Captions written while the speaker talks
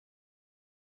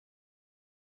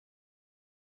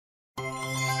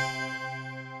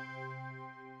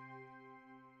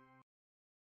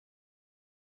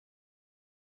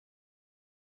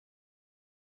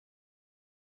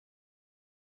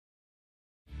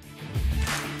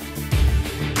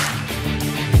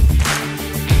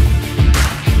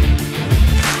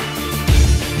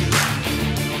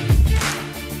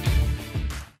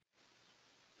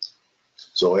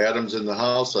So Adam's in the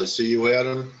house. I see you,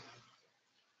 Adam.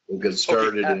 We'll get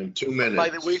started in 2 minutes. By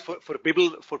the way, for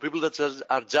people that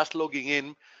are just logging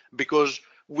in, because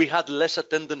we had less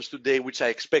attendance today, which I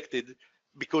expected,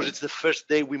 because it's the first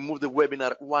day we moved the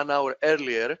webinar 1 hour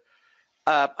earlier.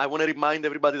 I want to remind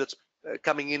everybody that's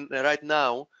coming in right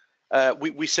now.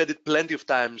 We said it plenty of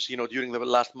times, during the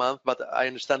last month, but I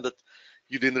understand that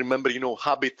you didn't remember.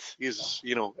 Habit is,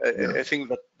 a thing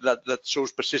that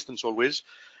shows persistence always.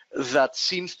 That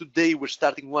since today we're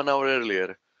starting 1 hour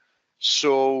earlier.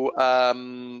 So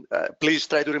please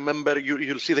try to remember.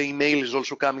 You'll see the email is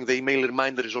also coming. The email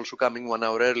reminder is also coming 1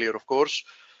 hour earlier, of course.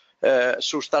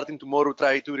 So starting tomorrow,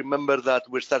 try to remember that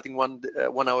we're starting 1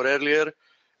 hour earlier,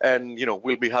 and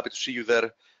we'll be happy to see you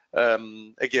there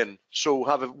again. So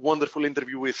have a wonderful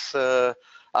interview with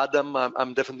Adam.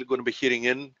 I'm definitely going to be hearing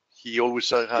in. He always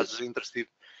has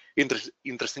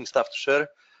interesting stuff to share.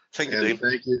 Thank you, Dale.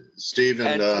 Thank you, Steve.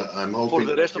 And I'm hoping for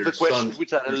the rest of the questions,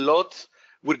 which are a lot,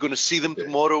 we're going to see them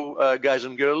tomorrow, guys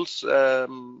and girls.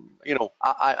 I'm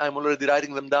already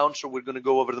writing them down, so we're going to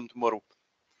go over them tomorrow.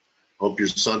 Hope your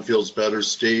son feels better,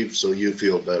 Steve, so you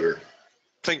feel better.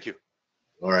 Thank you.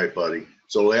 All right, buddy.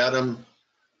 So, Adam,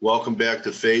 welcome back to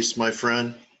F.A.C.E, my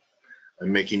friend.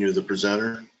 I'm making you the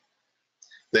presenter.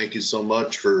 Thank you so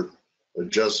much for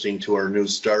adjusting to our new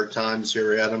start times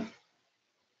here, Adam.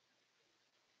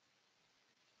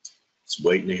 Just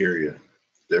waiting to hear you.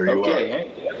 There you are.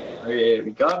 Okay,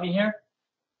 you got me here?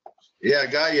 Yeah, I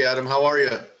got you, Adam. How are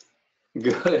you?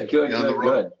 Good.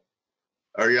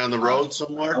 Are you on the road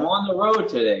somewhere? I'm on the road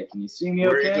today. Can you see me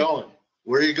okay? Where are you going?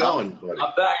 Where are you going, buddy?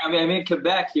 I'm back. I'm in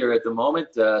Quebec here at the moment,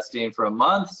 staying for a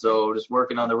month, so just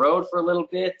working on the road for a little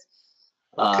bit.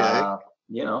 Okay.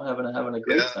 Having a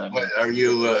great time. Are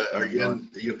you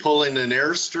pulling an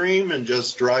Airstream and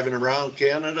just driving around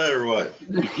Canada or what?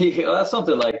 Yeah,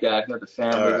 something like that. I've got the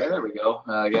family. Right. There we go.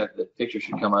 I got the picture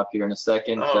should come up here in a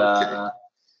second. Okay.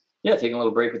 Yeah, taking a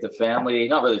little break with the family.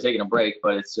 Not really taking a break,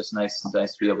 but it's just nice to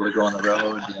be able to go on the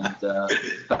road and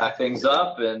pack things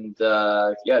up. And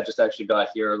just actually got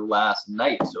here last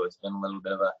night, so it's been a little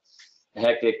bit of a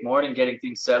hectic morning getting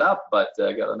things set up. But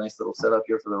got a nice little setup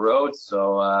here for the road.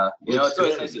 So it's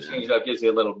always nice to change it up. Gives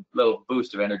you a little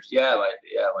boost of energy. Yeah,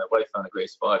 my wife found a great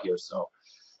spot here, so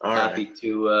happy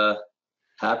to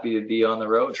be on the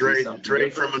road.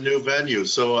 Trade from a new venue.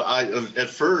 So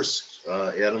at first,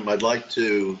 Adam, I'd like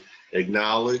to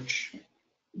acknowledge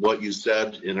what you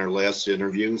said in our last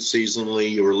interview.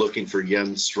 Seasonally, you were looking for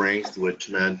yen strength, which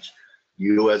meant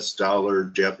U.S. dollar,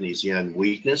 Japanese yen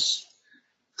weakness.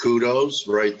 Kudos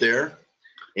right there.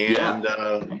 And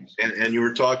and you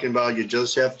were talking about you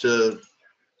just have to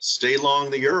stay long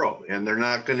the euro, and they're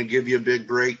not going to give you a big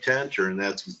break tenter, and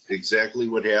that's exactly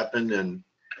what happened. And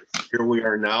here we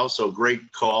are now. So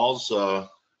great calls. The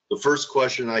first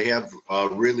question I have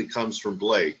really comes from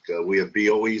Blake. We have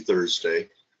BOE Thursday.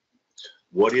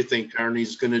 What do you think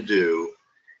Carney's going to do?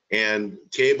 And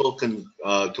cable,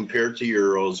 compared to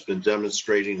euro, has been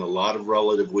demonstrating a lot of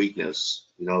relative weakness.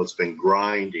 It's been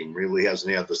grinding, really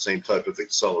hasn't had the same type of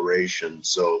acceleration.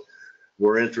 So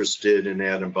we're interested in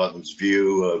Adam Button's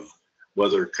view of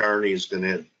whether Carney is going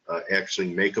to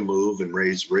actually make a move and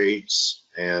raise rates.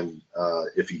 And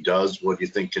if he does, what do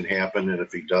you think can happen? And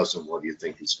if he doesn't, what do you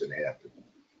think is going to happen?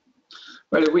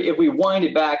 Right. If we wind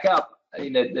it back up,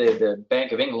 the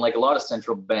Bank of England, like a lot of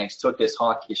central banks, took this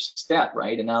hawkish step,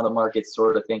 right? And now the market's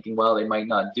sort of thinking, well, they might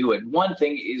not do it. One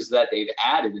thing is that they've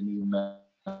added a new member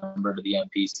to the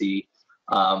MPC.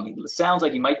 It sounds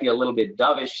like he might be a little bit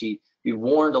dovish. He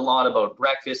warned a lot about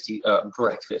breakfast. He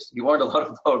warned a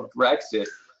lot about Brexit,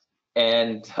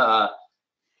 and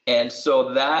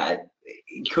so that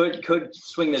could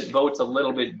swing the votes a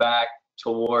little bit back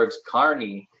towards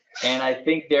Carney. And I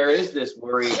think there is this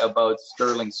worry about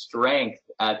sterling strength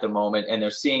at the moment, and they're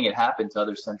seeing it happen to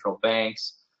other central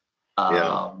banks.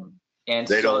 And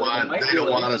they don't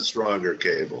want a stronger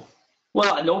cable.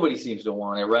 Well, nobody seems to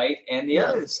want it, right? And the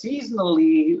other,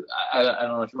 seasonally, I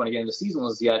don't know if you want to get into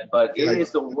seasonals yet, but it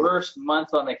is the worst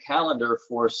month on the calendar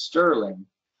for sterling.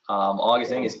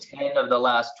 August, I think, is 10 of the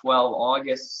last 12.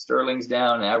 August, sterling's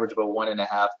down, an average about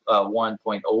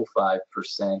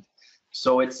 1.05%.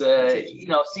 So it's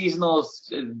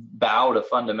seasonals bow to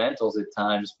fundamentals at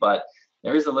times, but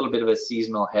there is a little bit of a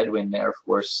seasonal headwind there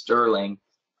for sterling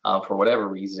for whatever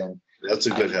reason. That's a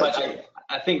good heads up.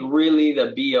 I think really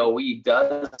the BOE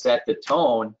does set the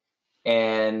tone.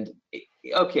 And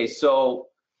okay, so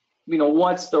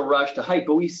what's the rush to hike?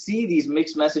 But we see these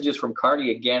mixed messages from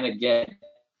Carney again,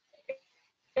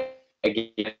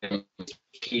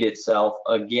 repeat itself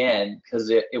again, because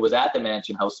it was at the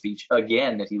Mansion House speech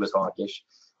again that he was hawkish,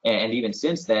 and even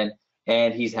since then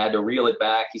and he's had to reel it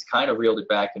back. He's kind of reeled it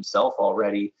back himself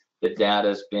already. The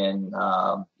data's been,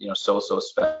 so-so,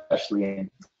 especially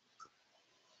in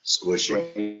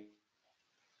Squishy.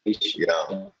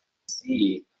 Yeah.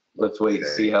 Let's wait and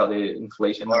see how the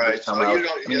inflation numbers come out.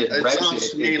 It sounds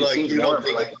to me like you don't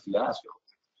think like a fiasco.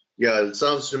 Yeah, it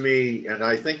sounds to me, and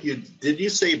I think did you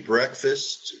say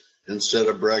breakfast instead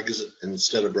of Brexit?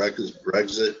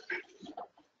 Brexit?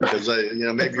 Because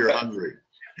maybe you're hungry.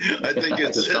 I think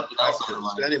it's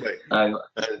breakfast. Anyway.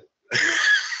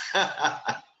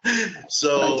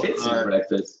 So. I did say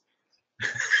breakfast.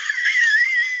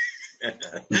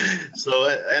 So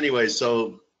anyway,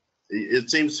 so it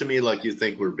seems to me like you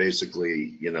think we're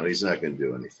basically, he's not going to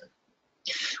do anything.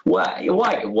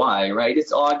 Why, right?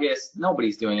 It's August.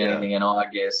 Nobody's doing anything in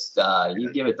August.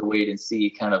 You give it the wait and see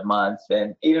kind of month.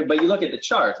 But you look at the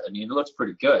chart. I mean, it looks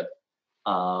pretty good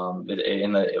for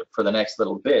the next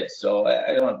little bit. So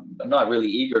I'm not really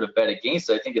eager to bet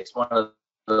against it. I think it's one of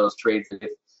those trades that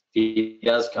if he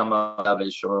does come out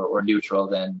dovish or neutral,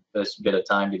 then there's a bit of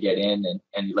time to get in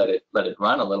and let it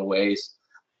run a little ways,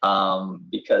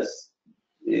 because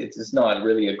it's not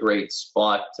really a great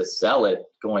spot to sell it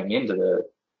going into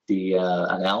the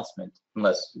announcement,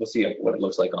 unless we'll see what it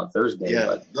looks like on Thursday. Yeah,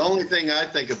 but the only thing I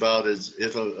think about is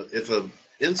if a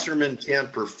instrument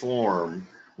can't perform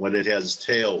when it has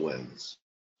tailwinds,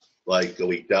 like a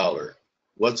weak dollar,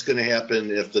 what's going to happen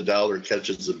if the dollar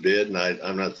catches a bid? And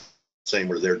I'm not saying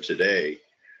we're there today,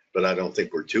 but I don't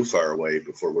think we're too far away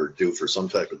before we're due for some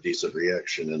type of decent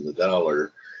reaction in the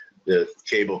dollar. If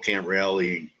cable can't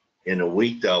rally in a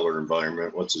weak dollar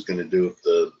environment, what's it going to do if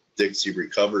the Dixie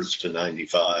recovers to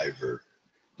 95 or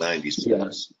 96?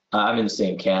 Yes, I'm in the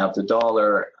same camp. The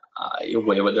dollar,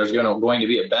 there's going to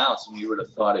be a bounce, and you would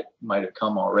have thought it might have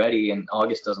come already, and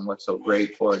August doesn't look so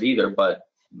great for it either, but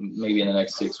maybe in the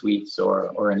next 6 weeks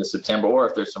or into September, or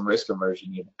if there's some risk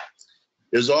aversion even.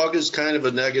 Is August kind of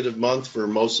a negative month for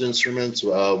most instruments?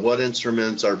 What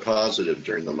instruments are positive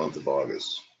during the month of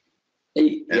August?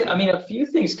 Yeah, I mean, a few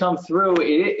things come through.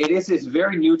 It is this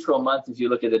very neutral month if you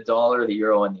look at the dollar, the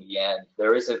euro, and the yen.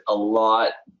 There isn't a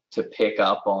lot to pick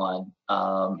up on.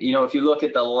 If you look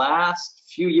at the last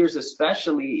few years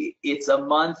especially, it's a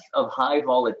month of high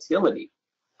volatility,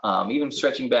 even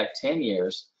stretching back 10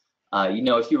 years.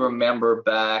 If you remember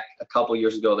back a couple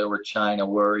years ago, there were China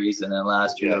worries, and then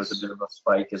last year there was a bit of a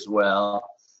spike as well.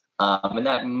 And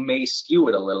that may skew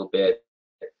it a little bit.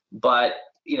 But,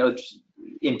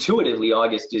 intuitively,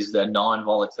 August is the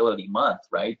non-volatility month,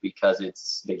 right? Because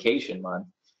it's vacation month.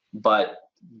 But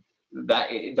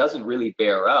that it doesn't really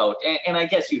bear out. And I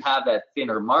guess you have that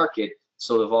thinner market,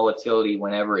 so the volatility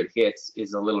whenever it hits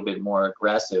is a little bit more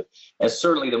aggressive. And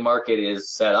certainly the market is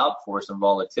set up for some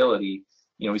volatility.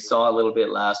 We saw a little bit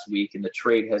last week, and the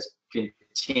trade has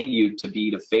continued to be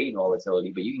to fade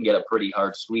volatility, but you can get a pretty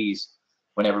hard squeeze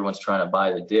when everyone's trying to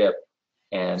buy the dip.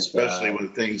 And especially when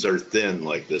things are thin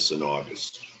like this in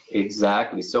August.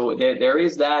 Exactly. So there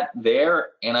is that there,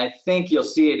 and I think you'll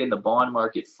see it in the bond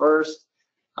market first,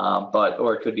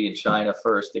 or it could be in China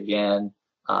first again.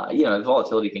 The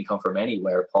volatility can come from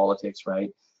anywhere, politics, right?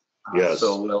 Yes.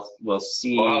 So we'll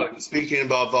see. Speaking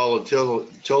about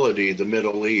volatility, the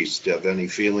Middle East, have any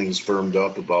feelings firmed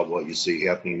up about what you see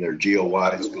happening there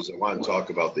geo-wise? Because I want to talk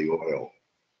about the oil.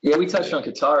 Yeah, we touched on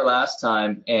Qatar last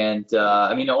time, and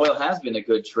oil has been a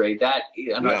good trade.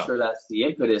 I'm not sure that's the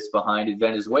impetus behind it.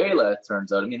 Venezuela, it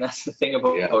turns out. I mean, that's the thing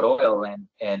about oil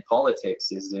and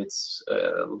politics is it's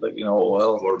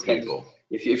oil. For people.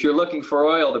 If you're looking for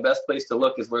oil, the best place to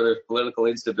look is where there's political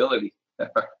instability.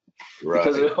 Right.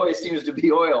 Because it always seems to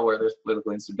be oil where there's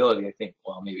political instability. I think,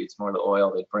 well, maybe it's more the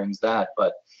oil that brings that,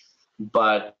 but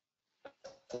because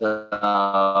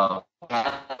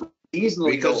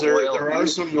there are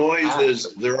some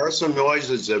noises. There are some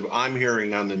noises that I'm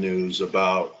hearing on the news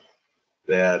about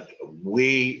that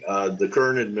the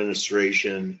current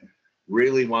administration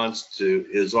really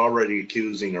is already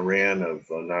accusing Iran of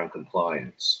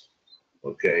non-compliance.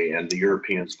 Okay, and the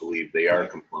Europeans believe they are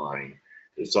complying.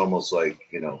 It's almost like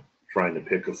trying to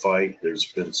pick a fight. There's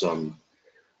been some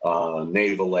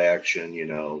naval action,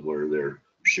 where they're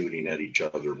shooting at each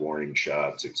other, warning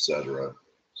shots, etc.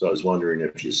 So I was wondering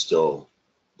if you still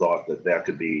thought that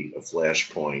could be a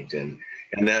flashpoint, and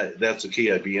that's the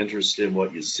key. I'd be interested in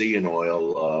what you see in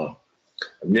oil.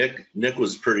 Nick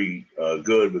was pretty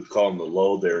good with calling the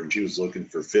low there, and she was looking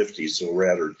for 50, so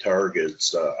we're at her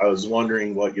targets. I was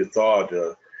wondering what you thought.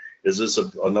 Is this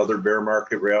another bear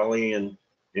market rally in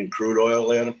crude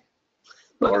oil, Adam?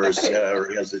 Or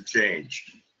has it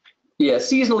changed? Yeah,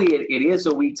 seasonally it is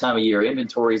a weak time of year.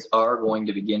 Inventories are going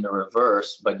to begin to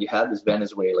reverse, but you have this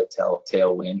Venezuela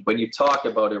tailwind. When you talk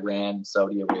about Iran and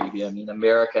Saudi Arabia, I mean,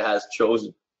 America has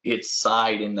chosen its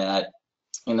side in that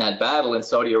battle, and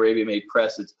Saudi Arabia may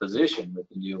press its position with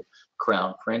the new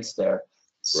crown prince there.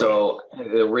 So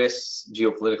the risks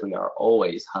geopolitically are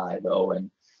always high, though, and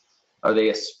are they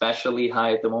especially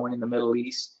high at the moment in the Middle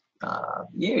East?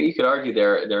 Yeah, you could argue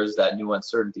there's that new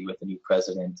uncertainty with the new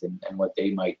president and what they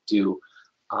might do.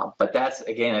 But that's,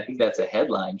 again, I think that's a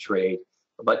headline trade.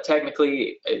 But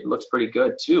technically, it looks pretty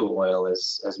good too. Oil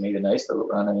has made a nice little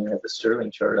run. I mean, I have the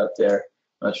sterling chart up there.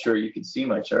 Not sure you can see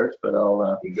my charts, but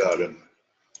I'll. You got it.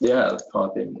 Yeah,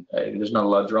 there's not a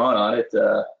lot drawn on it,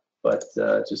 but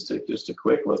just a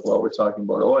quick look while we're talking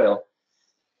about oil.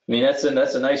 I mean, that's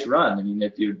a nice run. I mean,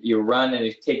 if you run and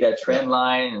you take that trend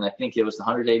line, and I think it was the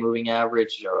 100-day moving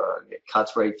average, it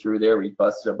cuts right through there. We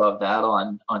busted above that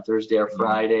on Thursday or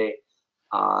Friday.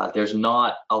 There's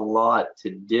not a lot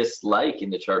to dislike in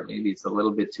the chart. Maybe it's a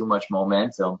little bit too much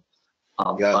momentum,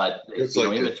 but it's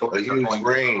like a huge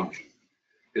range.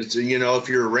 It's if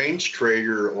you're a range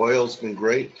trader, oil's been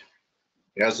great,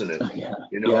 hasn't it?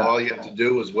 All you have to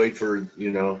do is wait for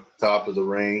top of the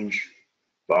range,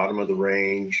 bottom of the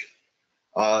range.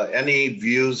 Any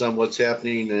views on what's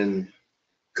happening in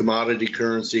commodity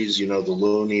currencies? The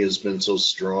loonie has been so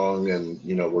strong, and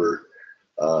we're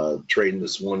trading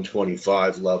this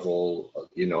 125 level.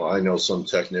 I know some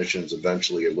technicians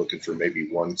eventually are looking for maybe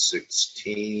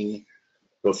 116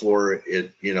 before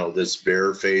it, this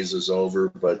bear phase is over.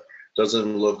 But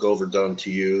doesn't look overdone to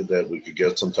you that we could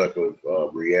get some type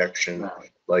of reaction,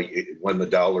 like when the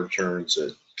dollar turns,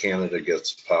 Canada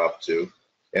gets popped too?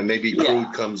 And maybe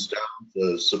crude comes down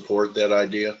to support that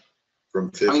idea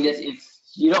from 50. I mean,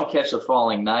 you don't catch the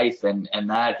falling knife, and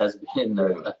that has been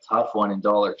a tough one in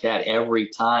dollar CAD. Every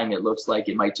time it looks like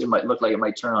it might look like it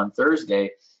might turn on Thursday,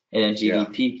 and then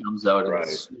GDP comes out and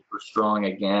it's super strong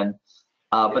again.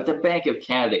 But the Bank of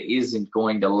Canada isn't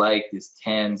going to like this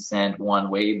 10-cent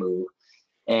one-way move.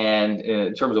 And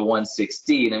in terms of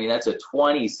 116, I mean, that's a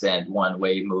 20-cent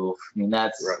one-way move. I mean,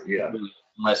 that's really,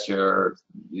 unless you're,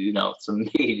 you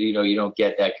don't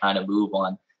get that kind of move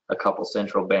on a couple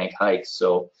central bank hikes.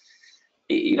 So,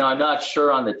 I'm not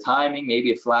sure on the timing.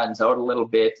 Maybe it flattens out a little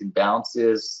bit and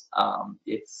bounces.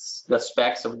 It's the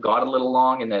specs have got a little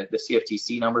long, and the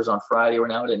CFTC numbers on Friday were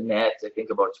now at a net, I think,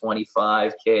 about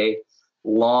 25K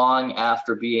long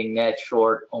after being net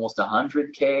short almost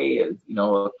 100K,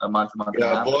 a month and a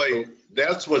half. Boy,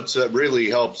 that's what's really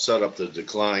helped set up the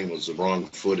decline was the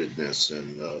wrong-footedness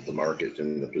in the market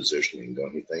and the positioning,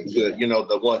 don't you think?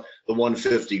 The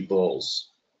 150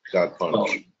 bulls got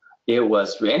punched. It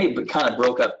was, and it kind of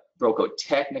broke out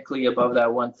technically above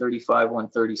that 135,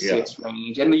 136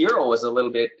 range. And the euro was a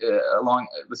little bit along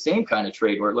the same kind of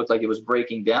trade where it looked like it was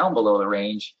breaking down below the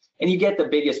range. And you get the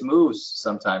biggest moves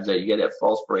sometimes that you get that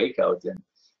false breakout and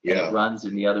it runs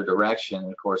in the other direction.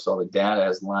 And of course, all the data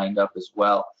has lined up as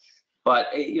well. But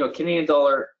Canadian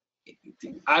dollar,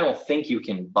 I don't think you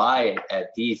can buy it at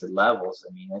these levels.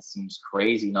 I mean, that seems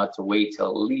crazy not to wait till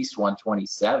at least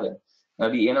 127.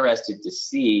 I'd be interested to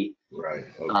see. Right.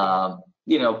 Okay.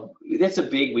 It's a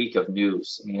big week of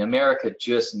news. I mean, America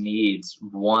just needs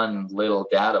one little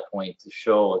data point to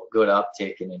show a good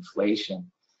uptick in inflation,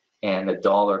 and the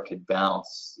dollar could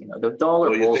bounce. The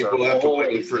dollar you bulls think are we'll have to wait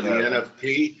always for the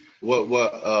NFP?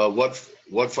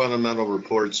 What fundamental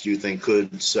reports do you think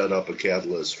could set up a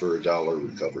catalyst for a dollar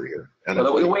recovery here?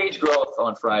 Well, the wage growth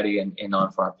on Friday in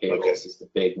non-farm payrolls is the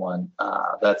big one.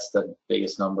 That's the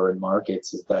biggest number in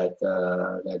markets, is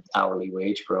that hourly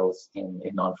wage growth in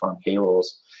non-farm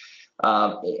payrolls.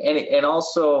 And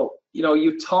also,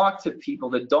 you talk to people,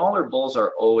 the dollar bulls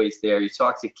are always there. You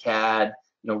talk to CAD,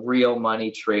 real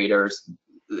money traders.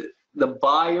 The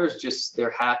buyers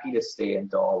they're happy to stay in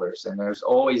dollars, and there's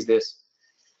always this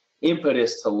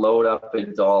impetus to load up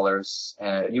in dollars,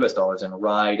 US dollars, and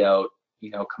ride out,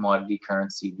 commodity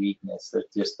currency weakness. There's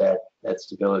just that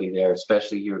stability there,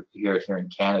 especially here in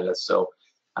Canada. So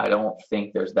I don't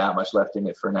think there's that much left in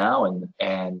it for now,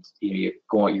 and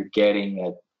you're getting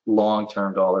at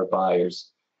long-term dollar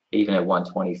buyers, even at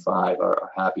 125,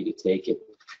 are happy to take it.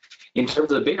 In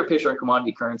terms of the bigger picture in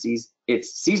commodity currencies,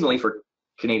 it's seasonally for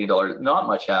Canadian dollar, not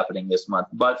much happening this month,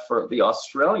 but for the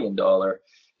Australian dollar,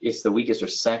 it's the weakest or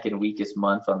second weakest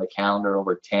month on the calendar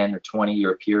over 10 or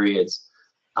 20-year periods.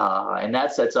 And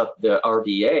that sets up the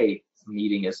RBA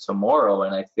meeting is tomorrow.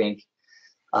 And I think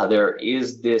there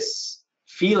is this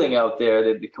feeling out there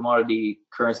that the commodity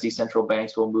currency central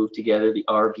banks will move together. The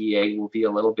RBA will be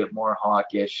a little bit more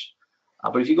hawkish.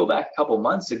 But if you go back a couple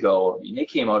months ago, they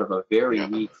came out of a very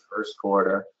weak first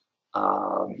quarter.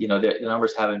 The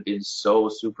numbers haven't been so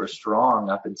super strong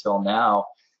up until now,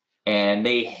 and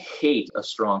they hate a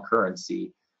strong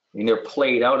currency. I mean, they're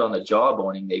played out on the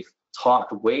jawboning. They've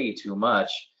talked way too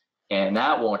much, and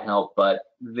that won't help. But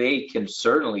they can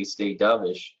certainly stay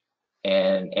dovish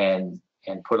and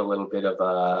put a little bit of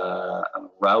a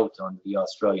rout on the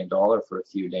Australian dollar for a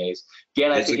few days.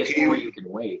 Again, I think it's more you can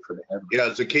wait for the headline.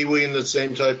 Yeah, is the Kiwi in the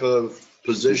same type of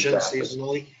position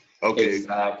seasonally? Okay.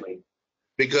 Exactly.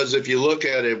 Because if you look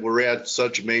at it, we're at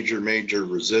such major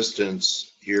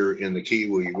resistance here in the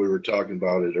Kiwi. We were talking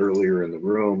about it earlier in the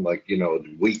room, like, a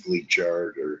weekly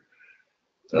chart or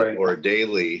a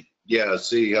daily. Yeah,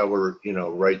 see how we're,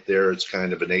 right there. It's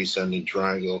kind of an ascending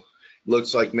triangle.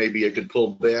 Looks like maybe it could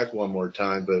pull back one more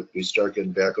time, but we start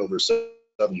getting back over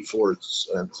 74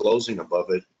 and closing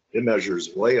above it. It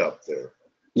measures way up there.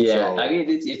 Yeah, so, I mean,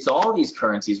 it's all these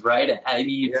currencies, right? I mean,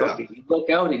 you look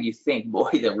out and you think, boy,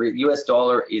 the U.S.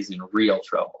 dollar is in real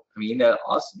trouble. I mean, the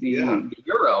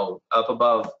euro up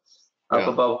above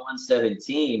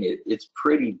 117. It's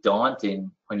pretty daunting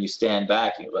when you stand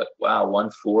back and you're like, wow,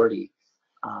 140.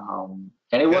 And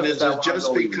it wasn't. Is it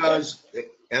just because?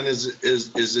 And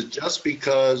is it just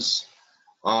because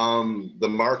the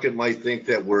market might think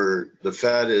that the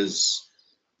Fed is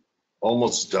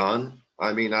almost done?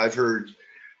 I mean, I've heard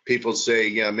people say,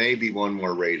 yeah, maybe one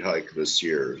more rate hike this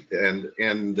year,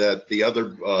 and that the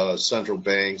other central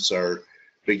banks are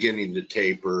beginning to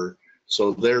taper.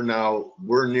 So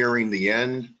we're nearing the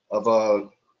end of a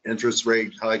interest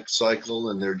rate hike cycle,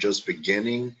 and they're just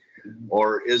beginning.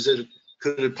 Or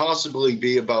could it possibly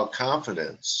be about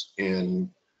confidence in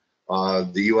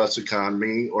the U.S.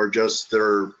 economy, or just there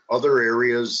are other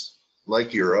areas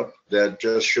like Europe that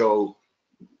just show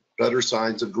better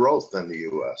signs of growth than the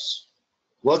U.S.?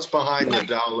 What's behind the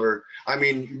dollar? I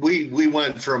mean, we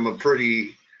went from a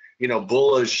pretty,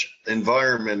 bullish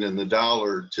environment in the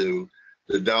dollar to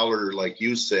the dollar, like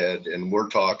you said, and we're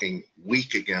talking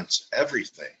weak against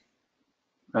everything.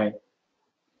 Right.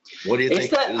 What do you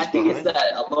think? I think it's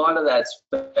that a lot of that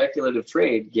speculative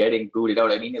trade getting booted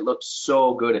out. I mean, it looked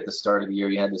so good at the start of the year.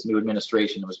 You had this new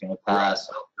administration that was going to pass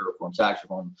healthcare reform, tax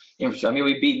reform, infrastructure. I mean,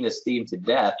 we've beaten this theme to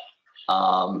death.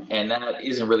 And that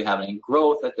isn't really happening.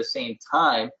 Growth at the same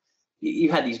time,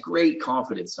 you had these great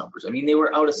confidence numbers. I mean, they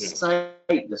were out of sight,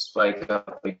 the spike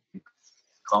up in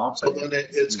confidence. So then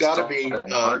it's got to be,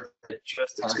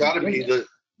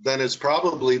 then it's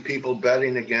probably people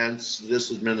betting against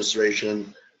this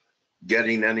administration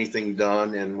getting anything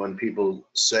done. And when people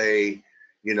say,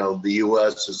 the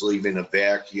U.S. is leaving a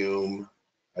vacuum,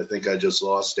 I think I just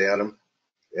lost Adam,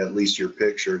 at least your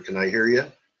picture. Can I hear you?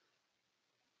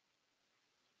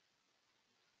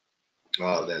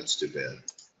 Oh, that's too bad.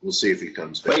 We'll see if he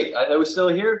comes back. Wait, I was still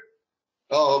here?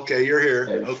 Oh, okay, you're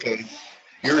here. Okay,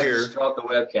 you're here. Just dropped the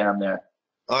webcam there.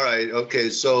 All right, okay,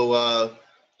 so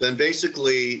then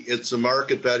basically it's the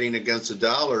market betting against the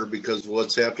dollar because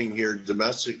what's happening here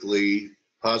domestically,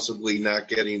 possibly not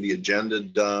getting the agenda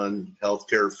done,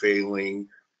 healthcare failing,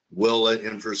 all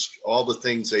the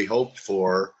things they hoped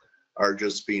for are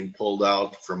just being pulled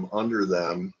out from under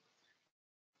them.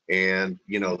 And,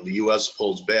 the U.S.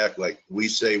 pulls back, like we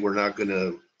say we're not going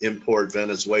to import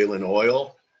Venezuelan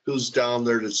oil. Who's down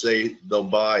there to say they'll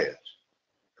buy it?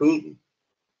 Putin.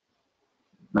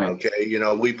 Right. Okay,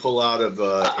 we pull out of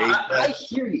I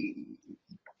hear you.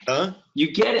 Huh?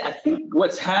 You get it. I think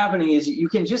what's happening is you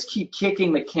can just keep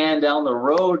kicking the can down the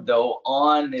road, though,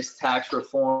 on this tax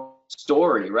reform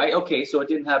story, right? Okay, so it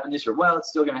didn't happen this year. Well, it's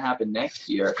still going to happen next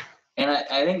year. And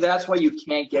I think that's why you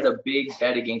can't get a big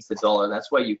bet against the dollar.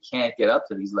 That's why you can't get up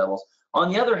to these levels.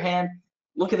 On the other hand,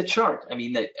 look at the chart. I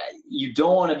mean, you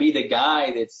don't want to be the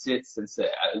guy that sits and says,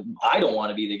 I don't want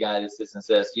to be the guy that sits and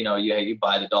says, you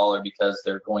buy the dollar because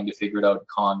they're going to figure it out in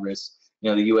Congress.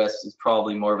 The U.S. is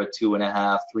probably more of a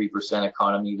 2.5%, 3%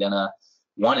 economy than a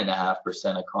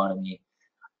 1.5% economy.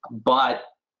 But,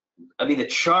 I mean, the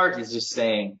chart is just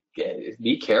saying,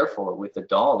 be careful with the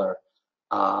dollar.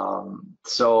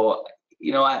 So,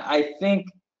 I think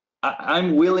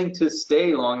I'm willing to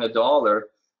stay long the dollar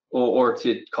or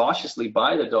to cautiously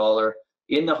buy the dollar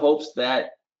in the hopes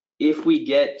that if we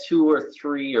get 2 or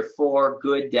 3 or 4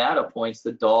 good data points,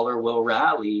 the dollar will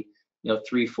rally,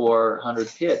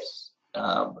 300-400 pips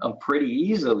pretty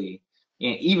easily,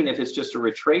 even if it's just a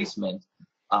retracement.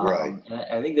 Right. And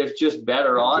I think there's just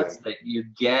better odds that you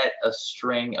get a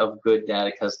string of good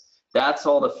data because that's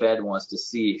all the Fed wants to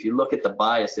see. If you look at the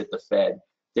bias at the Fed,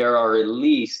 there are at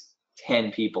least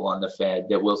 10 people on the Fed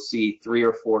that will see 3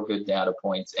 or 4 good data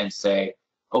points and say,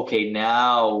 okay,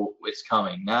 now it's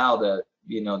coming. Now the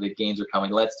gains are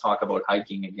coming. Let's talk about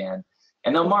hiking again.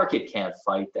 And the market can't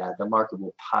fight that. The market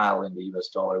will pile into US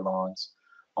dollar longs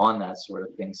on that sort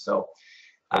of thing. So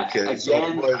Okay.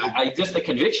 just the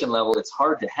conviction level, it's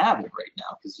hard to have it right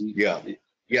now because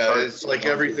it's like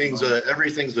everything's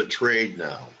a trade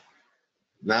now.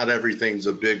 Not everything's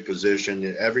a big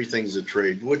position. Everything's a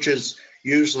trade, which is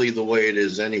usually the way it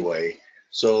is anyway.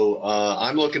 So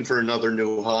I'm looking for another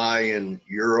new high in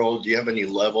euro. Do you have any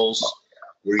levels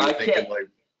where you think it might?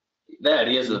 That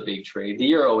is a big trade. The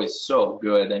euro is so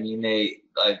good. I mean, they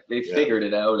figured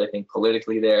it out, I think,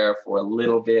 politically there for a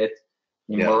little bit.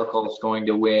 Merkel's going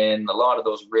to win. A lot of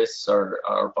those risks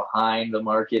are behind the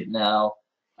market now.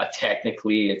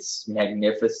 Technically, it's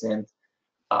magnificent.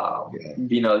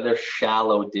 They're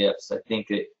shallow dips. I think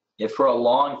that if for a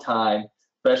long time,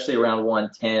 especially around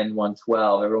 110,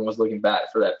 112, everyone was looking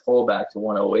back for that pullback to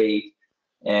 108,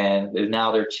 and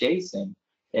now they're chasing.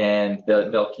 And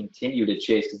they'll continue to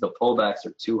chase because the pullbacks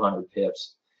are 200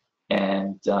 pips.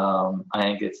 And I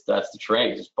think that's the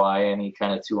trade. Just buy any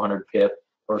kind of 200 pip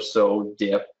or so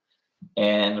dip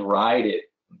and ride it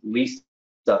at least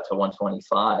up to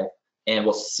 125. And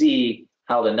we'll see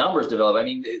how the numbers develop. I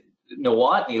mean,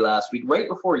 Nowotny last week, right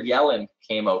before Yellen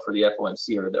came out for the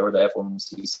FOMC or the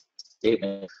FOMC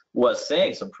statement, was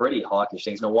saying some pretty hawkish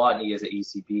things. Nowotny is an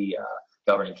ECB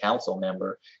governing council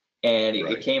member. And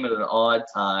it came at an odd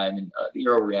time, and the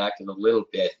euro reacted a little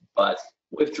bit. But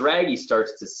if Draghi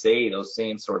starts to say those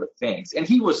same sort of things, and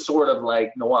he was sort of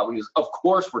like, you know what, of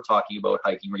course we're talking about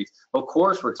hiking rates, of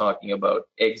course we're talking about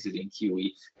exiting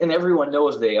QE, and everyone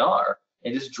knows they are.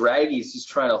 And just Draghi's just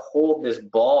trying to hold this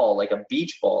ball like a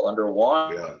beach ball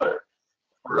underwater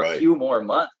for a few more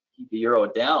months to keep the euro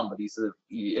down, but he's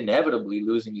inevitably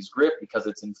losing his grip because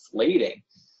it's inflating.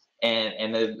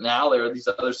 And then now there are these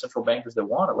other central bankers that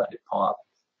want to let it pop.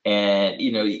 And,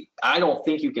 I don't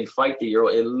think you can fight the euro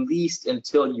at least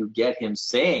until you get him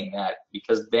saying that,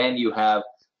 because then you have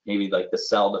maybe like the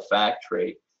sell the fact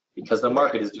trade, because the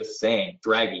market is just saying,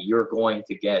 Draghi, you're going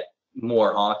to get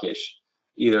more hawkish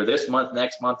either this month,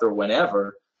 next month, or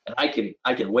whenever. And I can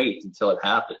wait until it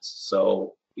happens.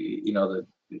 So, it's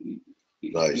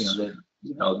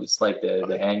like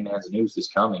the hangman's noose is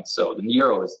coming. So the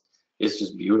euro is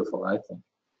just beautiful, I think.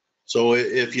 So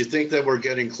if you think that we're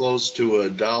getting close to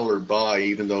 $1 buy,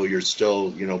 even though you're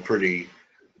still,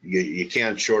 you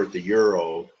can't short the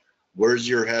euro, where's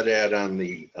your head at on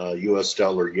the US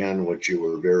dollar yen, which you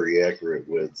were very accurate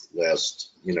with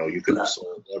last, you could have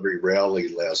sold every rally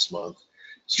last month.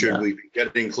 Should we be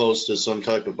getting close to some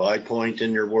type of buy point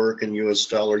in your work in US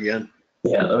dollar yen?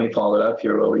 Yeah, let me pull it up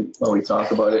here while we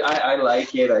talk about it. I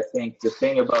like it. I think the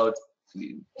thing about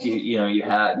you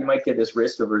might get this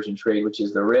risk aversion trade, which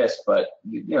is the risk, but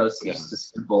it's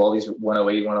just simple. All these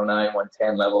 108, 109,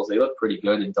 110 levels, they look pretty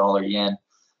good in dollar yen.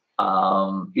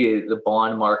 The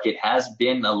bond market has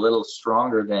been a little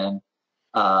stronger than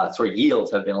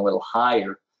yields have been a little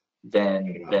higher than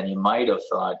you might have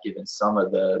thought, given some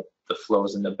of the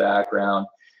flows in the background.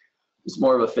 It's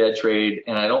more of a Fed trade,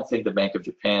 and I don't think the Bank of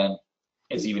Japan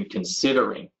is even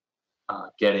considering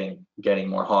getting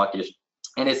more hawkish.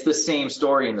 And it's the same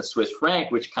story in the Swiss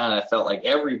franc, which kind of felt like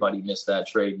everybody missed that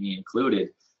trade, me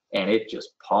included, and it just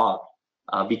popped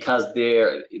because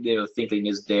their thinking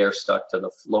is they're stuck to the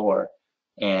floor,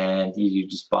 and you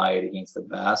just buy it against the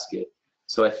basket.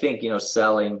 So I think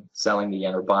selling the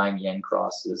yen or buying yen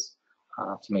crosses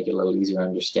to make it a little easier to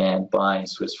understand, buying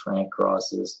Swiss franc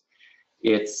crosses.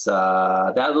 It's those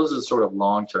are the sort of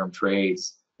long-term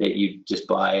trades that you just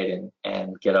buy it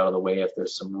and get out of the way if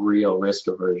there's some real risk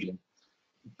aversion.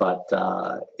 But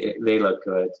they look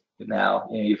good now.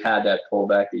 You've had that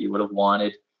pullback that you would have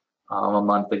wanted a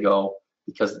month ago,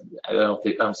 because I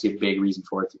don't see a big reason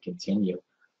for it to continue.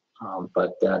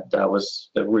 But that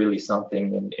was really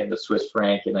something in the Swiss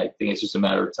franc, and I think it's just a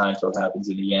matter of time till it happens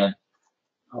in the yen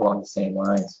along the same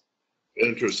lines.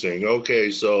 Interesting.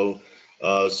 Okay, so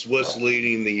Swiss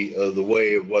leading the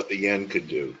way of what the yen could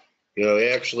do.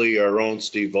 Actually, our own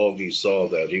Steve Volge saw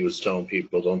that. He was telling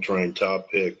people, don't try and top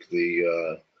pick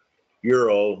the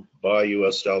euro, buy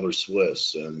US dollar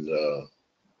Swiss. And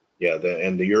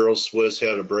and the euro Swiss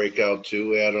had a breakout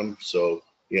too, Adam. So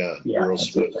euro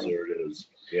Swiss, there it is.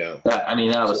 Yeah. That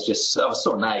was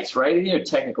so nice, right?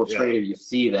 Technical trader, you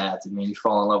see that. I mean, you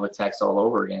fall in love with text all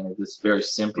over again. It just very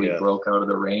simply broke out of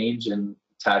the range and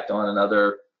tacked on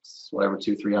another,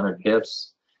 200-300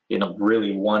 pips.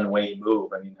 Really one-way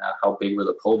move. I mean, how big were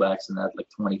the pullbacks in that? Like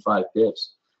 25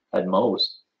 pips at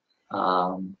most.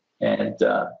 It's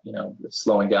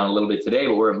slowing down a little bit today,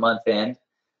 but we're at month end,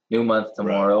 new month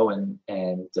tomorrow, and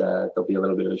there'll be a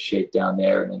little bit of a shakedown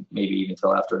there, and then maybe even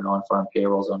until after non-farm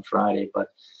payrolls on Friday. But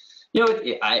You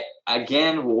know, I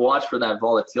again watch for that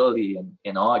volatility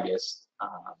in August.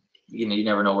 You know, you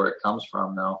never know where it comes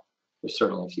from, though. There's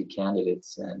certainly a few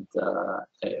candidates, and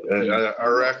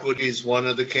Are equities one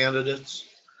of the candidates?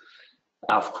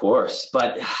 of course,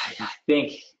 but I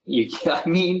think I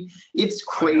mean, it's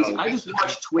crazy. I just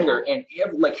watch Twitter, and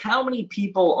like, how many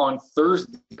people on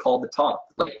Thursday called the top?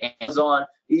 Like Amazon,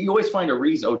 you always find a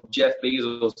reason. Oh, Jeff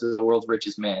Bezos is the world's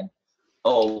richest man.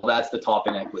 Oh, that's the top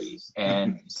in equities,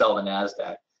 and sell the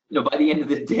NASDAQ. You know, by the end of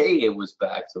the day, it was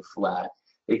back to flat.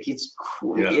 Like, it's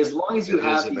crazy. As long as you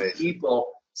have these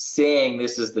people saying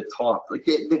this is the top, like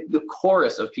the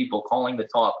chorus of people calling the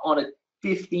top on a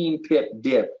 15-pip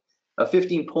dip, a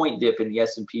 15-point dip in the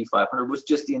S&P 500 was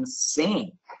just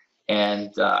insane.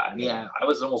 And I mean, I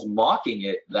was almost mocking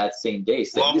it that same day.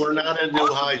 Well, we're not at new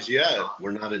highs yet.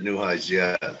 We're not at new highs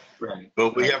yet. Right.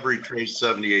 But we have retraced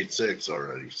 78.6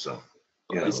 already, so.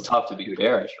 Well, it's tough to be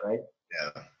bearish, right?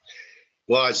 Yeah.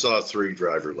 Well, I saw a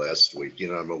 3-driver last week. You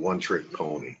know, I'm a one-trick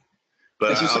pony.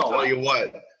 But I'll tell you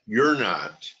what, you're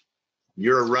not.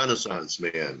 You're a Renaissance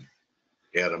man,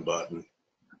 Adam Button.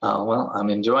 Well, I'm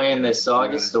enjoying this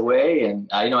August away, and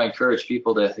I encourage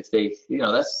people to, if they,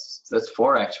 that's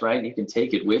Forex, right? You can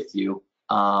take it with you,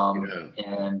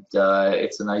 and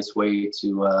it's a nice way to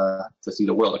see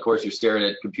the world. Of course, you're staring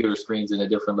at computer screens in a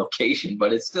different location,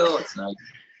 but it's nice.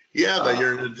 Yeah, but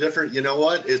you're in a different. You know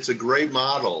what? It's a great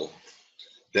model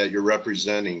that you're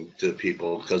representing to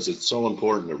people, because it's so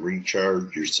important to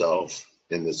recharge yourself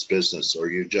in this business, or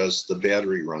the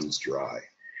battery runs dry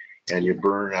and you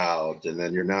burn out, and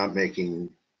then you're not making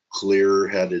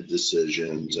clear-headed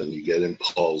decisions, and you get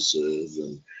impulsive,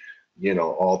 and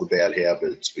all the bad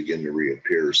habits begin to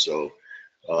reappear. So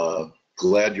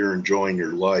glad you're enjoying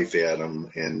your life, Adam,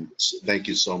 and thank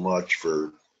you so much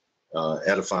for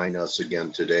edifying us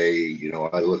again today.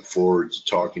 I look forward to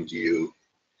talking to you.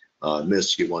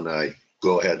 Miss you when I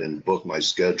go ahead and book my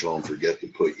schedule and forget to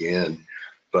put you in.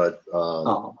 But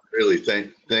really,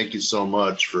 thank you so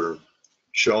much for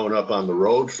showing up on the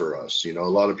road for us. A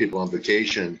lot of people on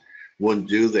vacation wouldn't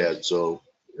do that. So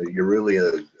you're really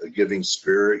a giving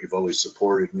spirit. You've always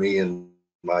supported me in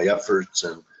my efforts,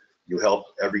 and you help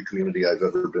every community I've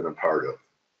ever been a part of.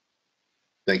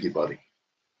 Thank you, buddy.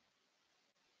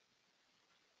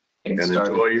 And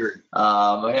enjoy your.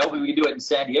 I hope we can do it in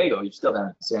San Diego. You're still down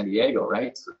in San Diego,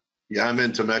 right? Yeah, I'm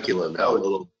in Temecula now,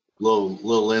 a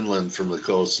little inland from the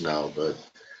coast now, but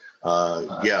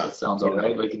yeah. That sounds all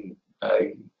right. We can.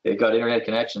 They've got internet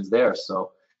connections there,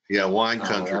 so. Yeah, wine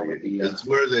country. It's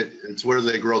where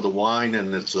they grow the wine,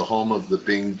 and it's the home of the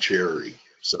Bing cherry.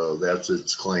 So that's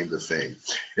its claim to fame.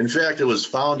 In fact, it was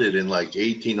founded in like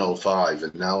 1805,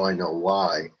 and now I know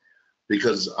why.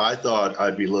 Because I thought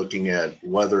I'd be looking at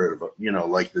weather,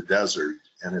 like the desert,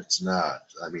 and it's not.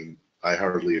 I mean, I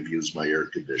hardly have used my air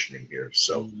conditioning here.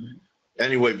 So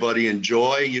anyway, buddy,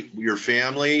 enjoy your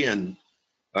family, and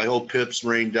I hope pips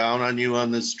rain down on you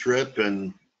on this trip,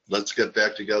 and let's get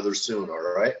back together soon,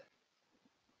 all right?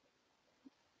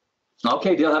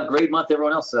 Okay, Dale, have a great month,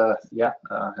 everyone else.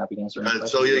 Happy to answer any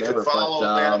questions. So you can follow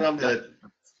Adam at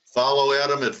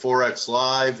Forex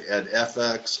Live at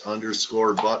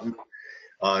FX_Button.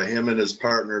 Him and his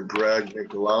partner Greg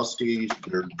Mikulowski,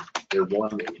 they're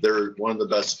one of the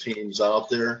best teams out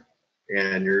there,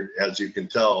 and as you can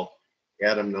tell,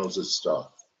 Adam knows his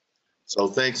stuff. So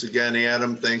thanks again,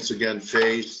 Adam. Thanks again,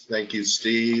 F.A.C.E. Thank you,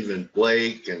 Steve and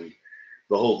Blake and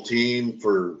the whole team,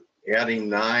 for adding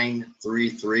 9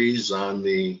 3-3s on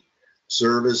the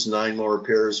service. 9 more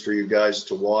pairs for you guys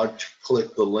to watch.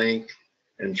 Click the link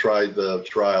and try the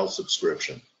trial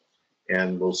subscription.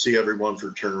 And we'll see everyone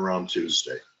for Turnaround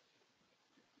Tuesday.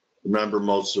 Remember,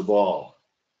 most of all,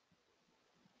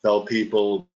 tell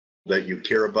people that you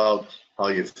care about how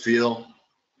you feel.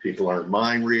 People aren't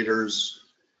mind readers.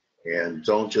 And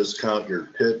don't just count your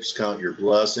pips, count your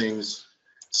blessings.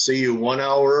 See you 1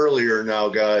 hour earlier now,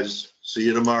 guys. See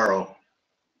you tomorrow.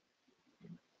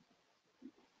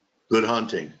 Good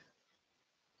hunting.